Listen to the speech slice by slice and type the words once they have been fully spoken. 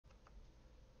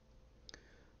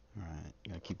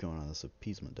keep going on this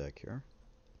appeasement deck here.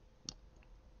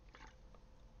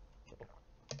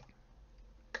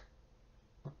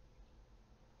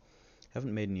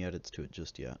 Haven't made any edits to it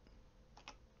just yet.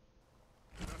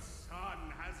 The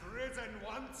sun has risen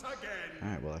once again.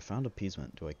 Alright, well I found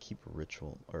appeasement. Do I keep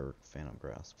ritual or phantom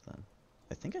grasp then?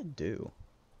 I think I do.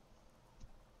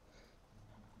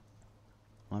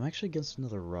 Well, I'm actually against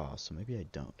another Ra, so maybe I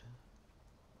don't.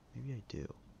 Maybe I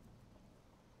do.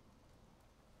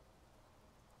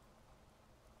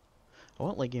 I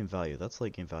want late game value. That's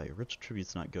late game value. Rich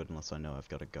Tribute's not good unless I know I've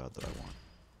got a god that I want.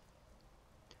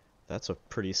 That's a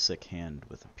pretty sick hand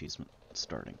with appeasement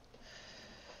starting.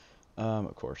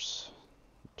 Of course,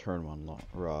 turn 1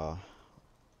 Ra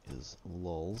is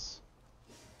lulls.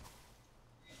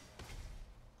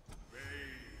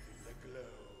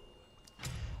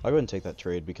 I'll go ahead and take that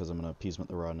trade because I'm going to appeasement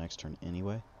the Ra next turn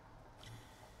anyway.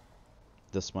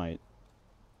 This might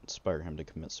inspire him to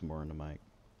commit some more into my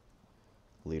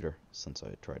leader, since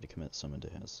I tried to commit some into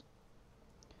his.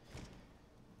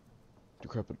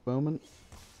 Decrepit Bowman.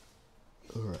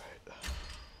 Alright.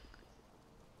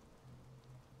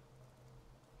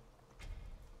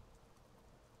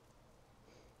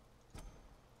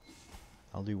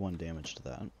 I'll do 1 damage to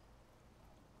that. And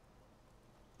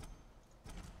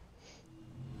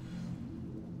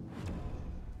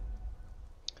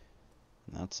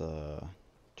that's a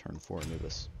turn 4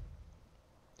 Anubis.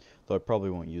 Though I probably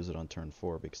won't use it on turn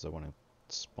 4 because I want to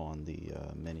spawn the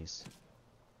minis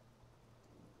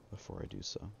before I do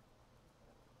so.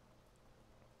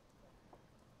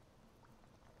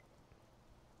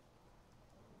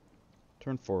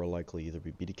 Turn 4 will likely either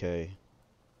be BDK,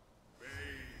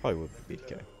 probably would be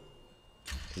BDK,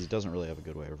 because he doesn't really have a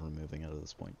good way of removing it at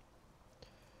this point.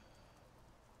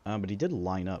 But he did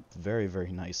line up very,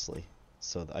 very nicely,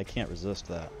 so I can't resist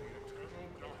that.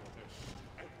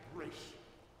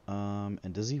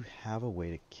 And does he have a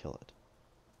way to kill it?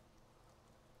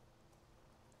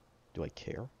 Do I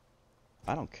care?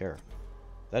 I don't care.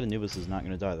 That Anubis is not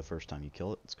going to die the first time you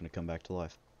kill it. It's going to come back to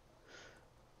life.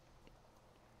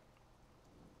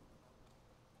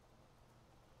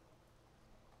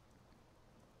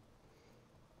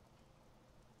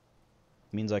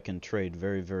 Means I can trade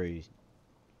very, very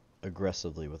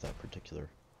aggressively with that particular.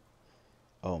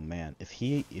 Oh man, if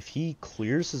he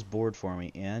clears his board for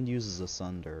me and uses a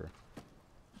Sunder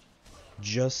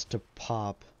just to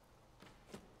pop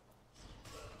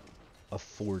a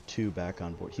 4/2 back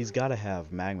on board, he's got to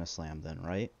have Magma Slam then,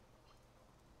 right?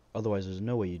 Otherwise, there's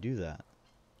no way you do that.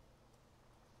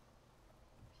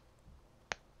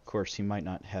 Of course, he might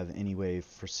not have any way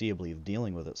foreseeably of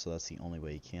dealing with it, so that's the only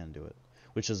way he can do it.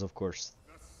 Which is, of course,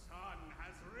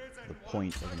 the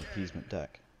point of an appeasement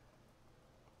deck.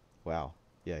 Wow.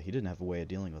 Yeah, he didn't have a way of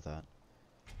dealing with that.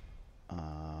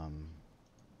 And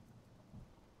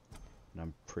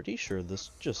I'm pretty sure this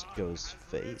just goes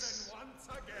face.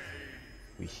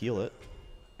 We heal it,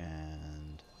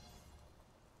 and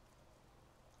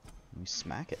we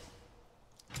smack it.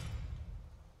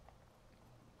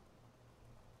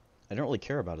 I don't really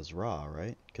care about his Ra,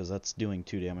 right? Because that's doing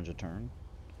 2 damage a turn.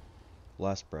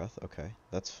 Last breath, okay,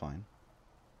 that's fine.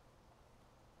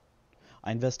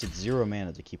 I invested 0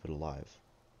 mana to keep it alive.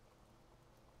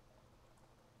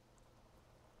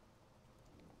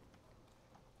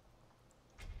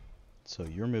 So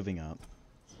you're moving up.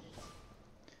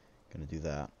 Gonna do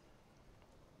that.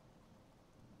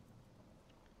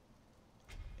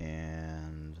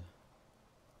 And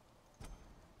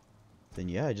then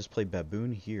yeah, I just play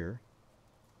Baboon here.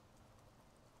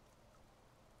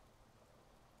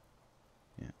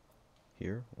 Yeah.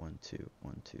 Here. 1, 2,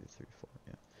 1, 2, 3, 4.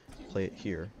 Yeah. Play it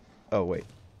here. Oh wait.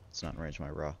 It's not in range of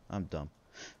my Ra. I'm dumb.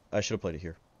 I should have played it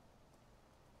here.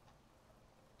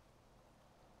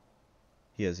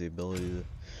 He has the ability to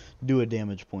do a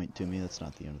damage point to me. That's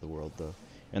not the end of the world, though.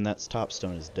 And that top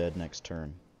stone is dead next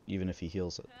turn, even if he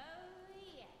heals it.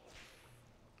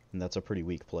 And that's a pretty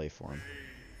weak play for him.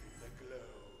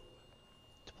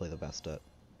 To play the Bastet.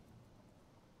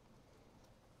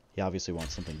 He obviously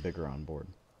wants something bigger on board.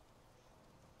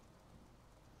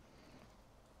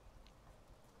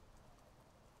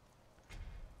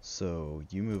 So,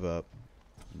 you move up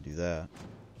and do that.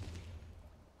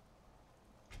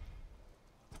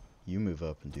 You move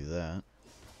up and do that.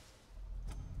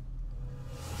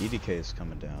 EDK is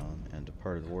coming down, and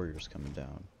Departed Warrior is coming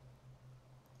down.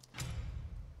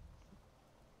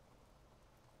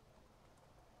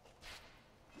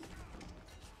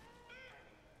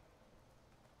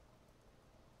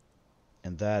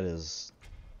 And that is,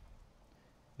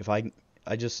 if I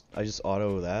just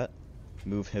auto that,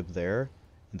 move him there,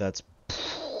 and that's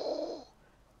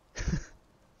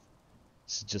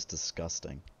it's just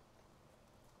disgusting.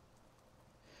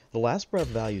 The last breath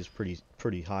value is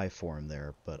pretty high for him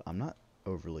there, but I'm not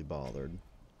overly bothered.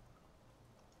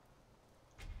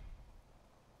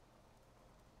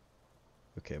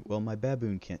 Okay, well my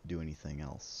baboon can't do anything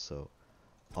else, so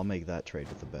I'll make that trade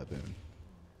with the baboon.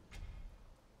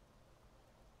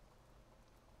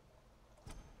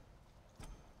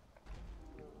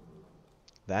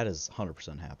 That is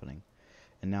 100% happening.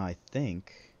 And now I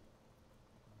think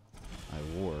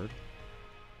I ward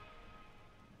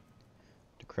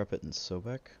Decrepit and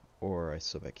Sobek, or I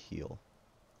Sobek heal.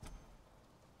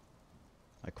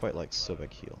 I quite like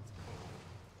Sobek heal.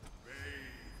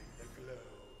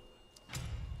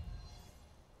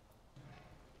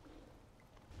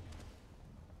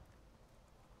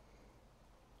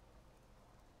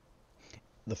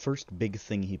 The first big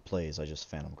thing he plays, I just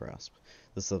Phantom Grasp.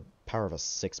 This is the power of a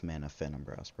 6-mana Phantom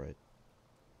Grasp, right?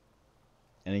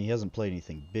 And he hasn't played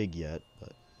anything big yet,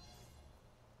 but...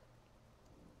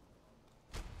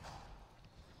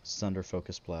 Sunder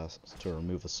Focus Blast to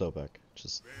remove a Sobek.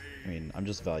 Just, I mean, I'm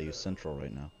just value central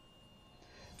right now.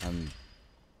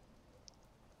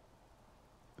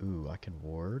 Ooh, I can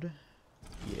ward?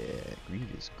 Yeah, greed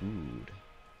is good.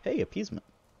 Hey, Appeasement.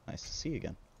 Nice to see you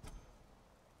again.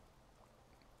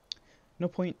 No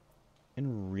point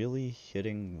in really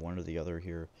hitting one or the other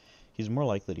here. He's more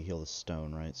likely to heal the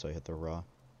stone, right? So I hit the raw.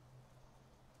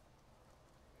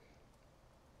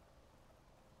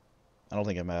 I don't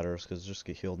think it matters, because just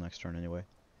get healed next turn anyway.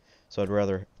 So I'd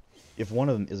rather... If one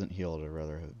of them isn't healed, I'd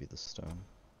rather have it be the stone.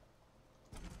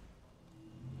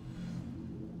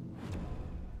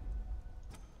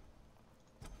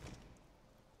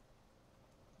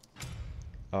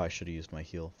 Oh, I should have used my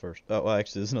heal first. Oh, well,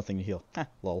 actually, there's nothing to heal. Ha,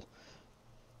 lol.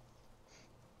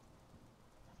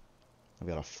 I've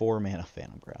got a 4-mana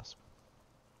Phantom Grasp.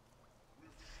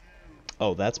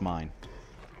 Oh, that's mine.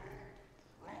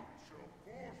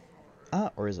 Ah,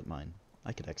 or is it mine?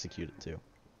 I could execute it too.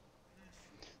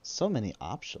 So many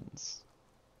options.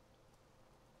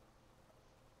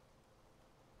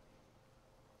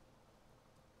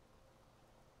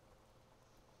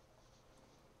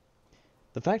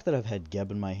 The fact that I've had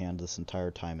Geb in my hand this entire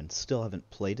time and still haven't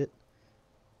played it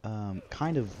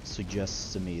kind of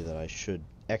suggests to me that I should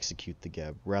execute the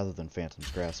Geb rather than Phantom's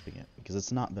grasping it, because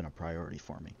it's not been a priority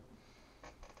for me.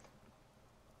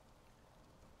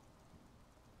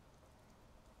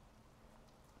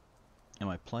 Am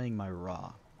I playing my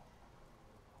Ra?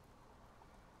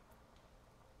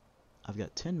 I've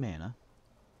got 10 mana.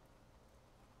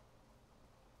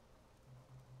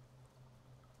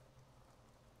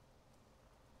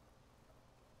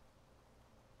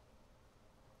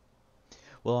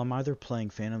 Well, I'm either playing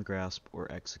Phantom Grasp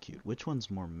or Execute. Which one's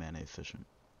more mana efficient?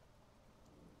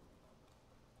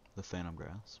 The Phantom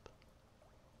Grasp,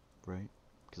 right?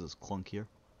 Because it's clunkier.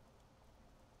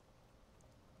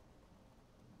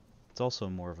 It's also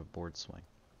more of a board swing.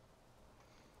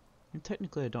 And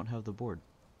technically I don't have the board.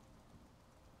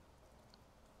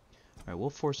 Alright, we'll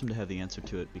force him to have the answer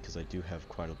to it because I do have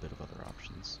quite a bit of other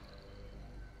options.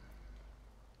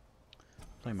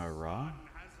 Play my Ra.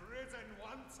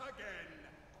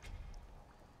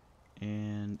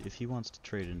 And if he wants to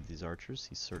trade into these archers,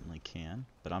 he certainly can,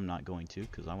 but I'm not going to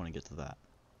because I want to get to that.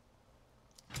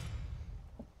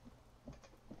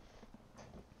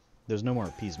 There's no more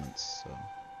appeasements, so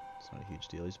it's not a huge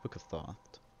deal. He's Book of Thoth.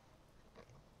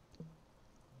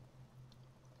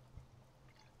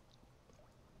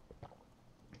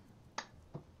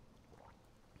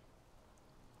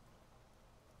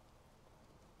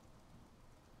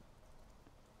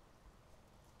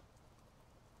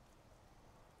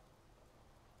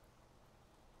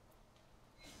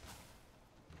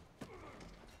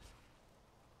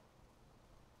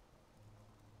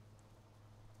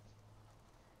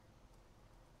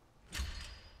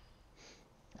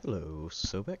 Hello,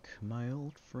 Sobek, my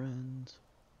old friend.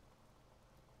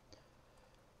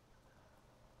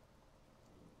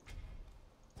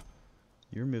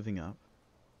 You're moving up.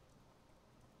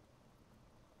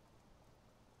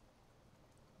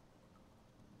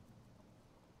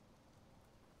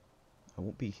 I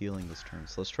won't be healing this turn,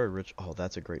 so let's try Rich. Oh,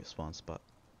 that's a great spawn spot.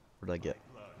 What did I get?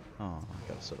 Oh, I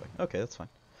got a Sobek. Okay, that's fine.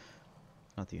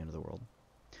 Not the end of the world.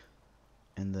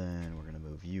 And then we're going to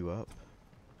move you up.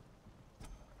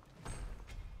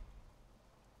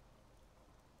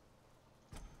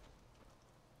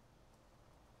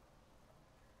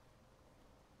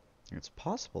 It's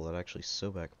possible that actually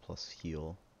Sobek plus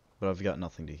heal, but I've got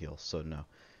nothing to heal, so no.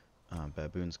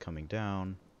 Baboon's coming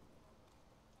down.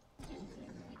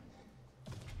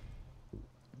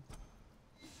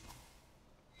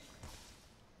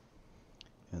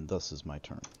 And thus is my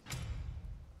turn.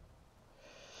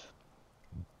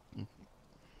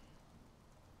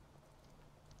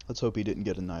 Let's hope he didn't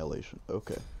get Annihilation.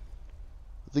 Okay.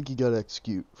 I think he got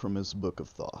Execute from his Book of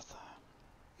Thoth.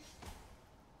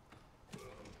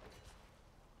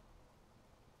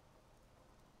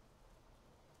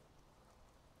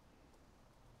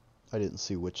 I didn't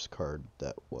see which card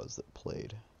that was that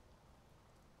played.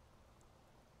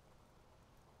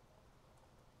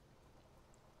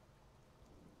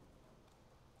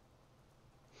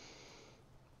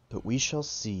 But we shall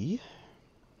see.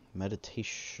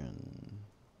 Meditation.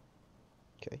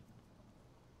 Okay.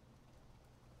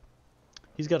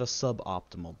 He's got a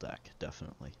suboptimal deck,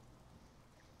 definitely.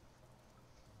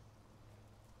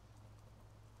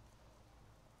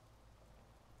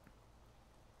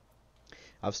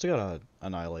 I've still got a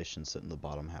Annihilation sitting in the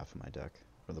bottom half of my deck,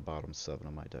 or the bottom 7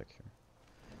 of my deck here.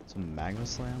 Some Magma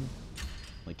Slam.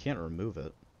 Well, can't remove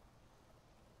it.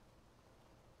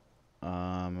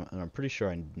 And I'm pretty sure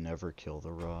I never kill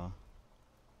the Raw.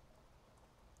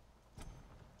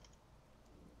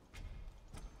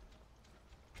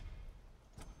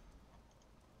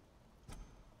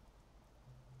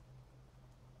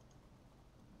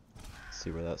 See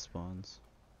where that spawns.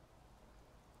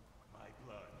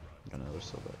 Got another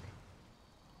Sobek.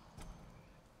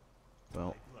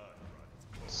 Well,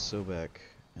 Sobek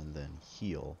and then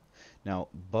heal. Now,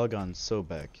 bug on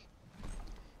Sobek.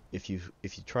 If you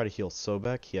try to heal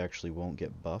Sobek, he actually won't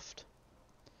get buffed.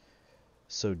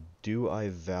 So do I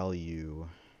value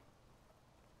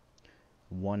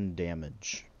 1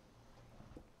 damage?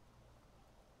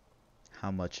 How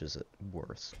much is it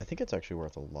worth? I think it's actually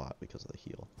worth a lot because of the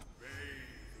heal.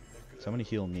 So I'm going to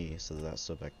heal me so that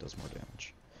Sobek does more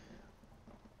damage.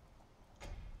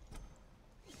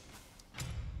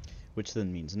 Which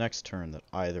then means next turn that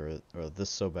this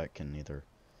Sobek can either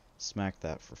smack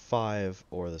that for 5,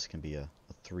 or this can be a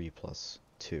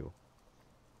 3+2.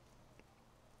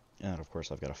 And of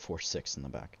course I've got a 4/6 in the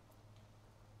back.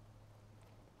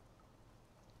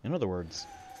 In other words,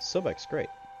 Sobek's great.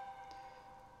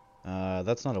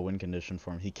 That's not a win condition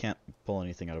for him. He can't pull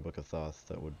anything out of Book of Thoth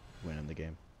that would win in the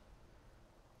game.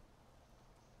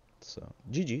 So,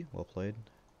 GG, well played.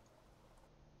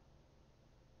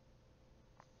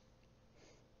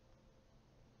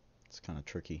 It's kind of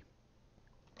tricky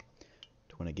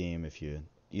to win a game if you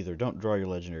either don't draw your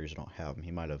legendaries or don't have them. He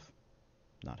might have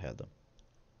not had them.